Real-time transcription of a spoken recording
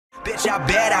Bitch, I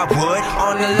bet I would.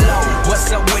 On the low,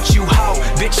 what's up with you, ho?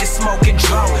 Bitch, you smoking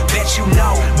dro. Bet you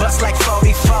know, bust like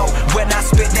 44 when I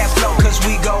spit that flow, cause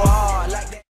we go hard like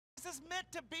that. This is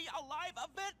meant to be a live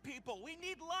event, people. We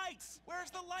need lights.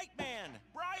 Where's the light man?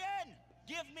 Brian,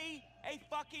 give me a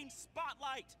fucking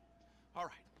spotlight. All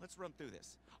right, let's run through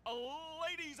this.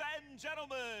 Ladies and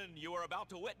gentlemen, you are about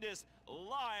to witness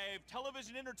live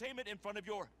television entertainment in front of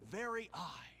your very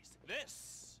eyes.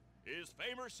 This is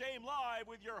Fame or Shame Live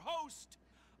with your host,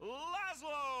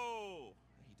 Laszlo.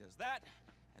 He does that,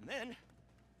 and then,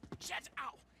 shit,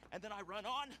 ow. And then I run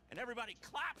on, and everybody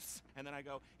claps, and then I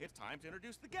go, it's time to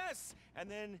introduce the guests. And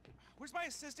then, where's my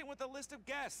assistant with the list of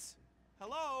guests?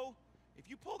 Hello? If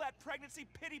you pull that pregnancy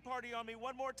pity party on me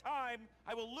one more time,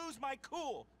 I will lose my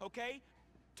cool, okay?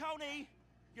 Tony,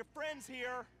 your friend's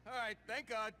here. All right, thank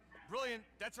God. Brilliant,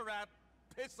 that's a wrap.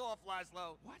 Piss off,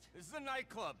 Laszlo. What? This is a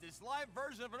nightclub. This live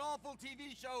version of an awful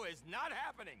TV show is not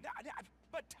happening.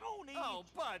 But Tony... Oh,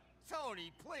 but,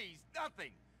 Tony, please,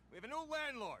 nothing. We have a new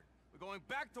landlord. We're going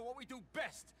back to what we do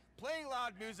best. Playing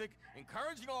loud music,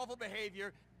 encouraging awful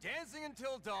behavior, dancing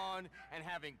until dawn, and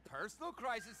having personal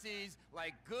crises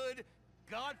like good,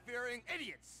 God-fearing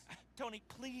idiots. Tony,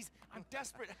 please, I'm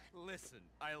desperate. Listen,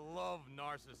 I love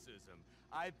narcissism.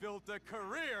 I built a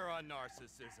career on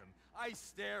narcissism. I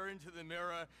stare into the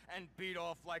mirror and beat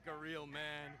off like a real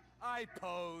man. I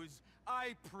pose,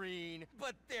 I preen,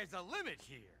 but there's a limit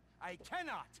here. I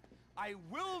cannot, I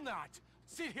will not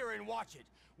sit here and watch it.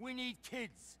 We need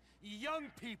kids,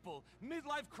 young people,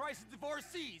 midlife crisis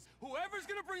divorcees, whoever's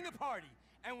gonna bring the party.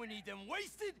 And we need them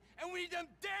wasted, and we need them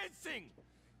dancing.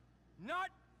 Not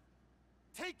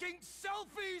taking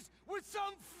selfies with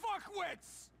some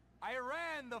fuckwits! I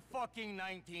ran the fucking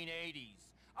 1980s.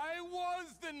 I was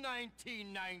the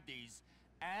 1990s.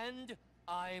 And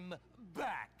I'm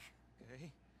back.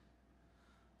 Okay.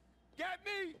 Get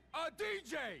me a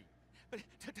DJ! But,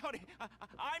 Tony,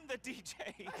 I'm the DJ.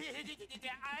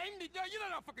 No, you're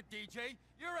not a fucking DJ.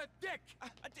 You're a dick.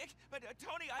 A dick? But,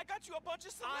 Tony, I got you a bunch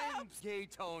of I'm celebs. Gay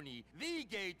Tony. The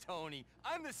Gay Tony.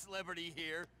 I'm the celebrity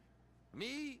here.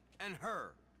 Me and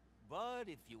her. But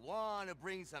if you want to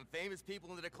bring some famous people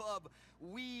into the club,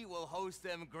 we will host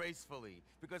them gracefully.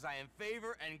 Because I am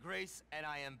favor and grace, and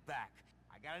I am back.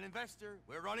 I got an investor.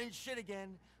 We're running shit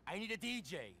again. I need a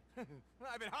DJ.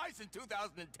 I've been high since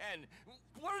 2010.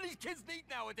 What do these kids need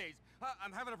nowadays?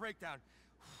 I'm having a breakdown.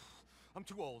 I'm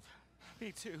too old.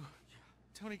 Me too.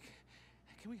 Tony,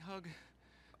 can we hug?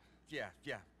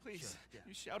 Yeah, Please. Sure, yeah.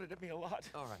 You shouted at me a lot.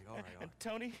 All right. And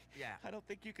Tony? Yeah. I don't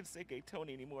think you can say Gay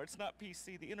Tony anymore. It's not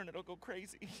PC. The internet will go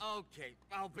crazy. Okay,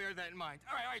 I'll bear that in mind.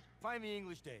 All right. Find me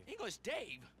English Dave. English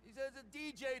Dave? He says a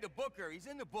DJ, the booker. He's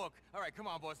in the book. All right, come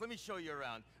on, boss. Let me show you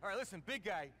around. All right, listen, big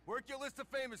guy. Work your list of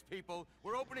famous people.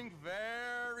 We're opening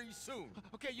very soon.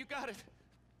 Okay, you got it.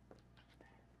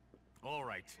 All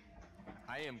right.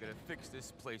 I am gonna fix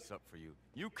this place up for you.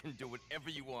 You can do whatever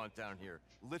you want down here.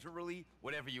 Literally,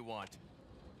 whatever you want.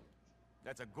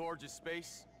 That's a gorgeous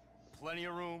space. Plenty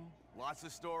of room. Lots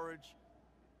of storage.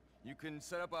 You can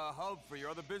set up a hub for your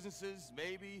other businesses,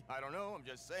 maybe. I don't know. I'm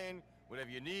just saying.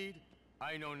 Whatever you need.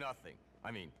 I know nothing.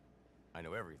 I mean, I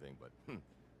know everything, but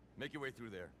make your way through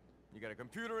there. You got a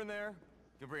computer in there.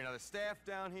 You can bring another staff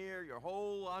down here, your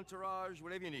whole entourage,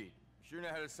 whatever you need. Sure know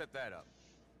how to set that up.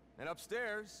 And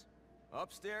upstairs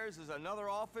is another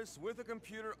office with a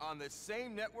computer on the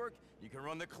same network. You can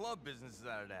run the club businesses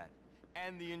out of that.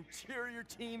 And the interior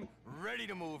team ready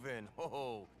to move in.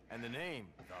 Oh, and the name,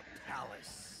 the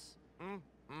Palace.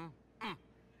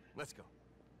 Let's go.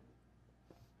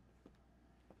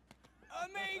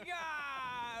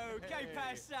 Amigo! Que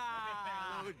pasa?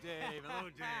 Hello, Dave. Hello,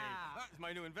 Dave. It's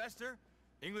my new investor,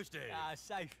 English Dave.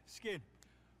 Safe skin.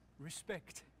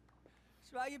 Respect.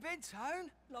 So how you been,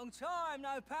 Tone? Long time,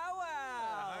 no power.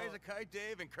 Hi, Zakai,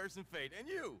 Dave, and Cursing Fate. And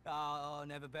you? Oh,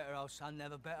 never better, old son,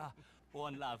 never better.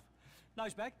 One love.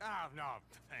 Nose bag? Oh, no,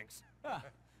 thanks.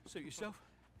 Suit yourself.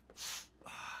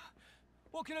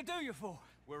 What can I do you for?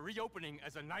 We're reopening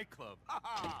as a nightclub.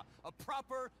 A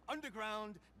proper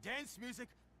underground dance music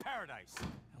paradise.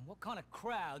 And what kind of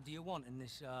crowd do you want in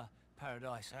this,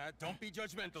 paradise? Don't be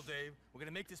judgmental, Dave. We're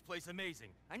gonna make this place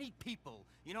amazing. I need people,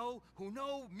 you know, who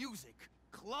know music.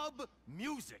 Club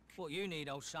music. What you need,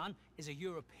 old son, is a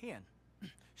European.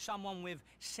 Someone with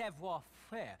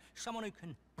savoir-faire. Someone who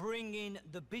can bring in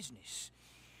the business.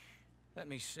 Let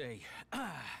me see.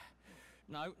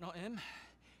 No, not him.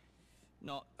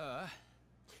 Not her.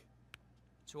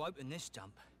 To open this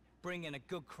dump, bring in a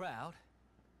good crowd.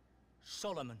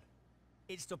 Solomon.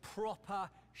 It's the proper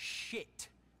shit.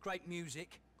 Great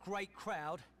music, great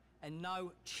crowd, and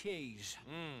no cheese.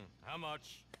 How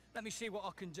much? Let me see what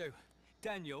I can do.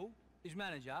 Daniel, his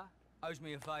manager, owes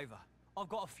me a favor. I've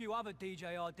got a few other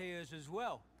DJ ideas as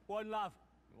well. One love.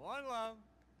 One love.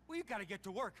 Well, you gotta get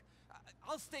to work.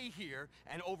 I'll stay here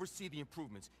and oversee the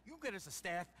improvements. You get us a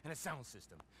staff and a sound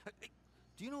system.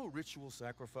 Do you know ritual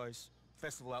sacrifice?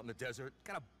 Festival out in the desert?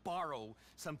 Gotta borrow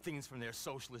some things from their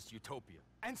socialist utopia.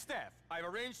 And staff, I've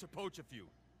arranged to poach a few.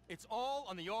 It's all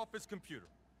on the office computer.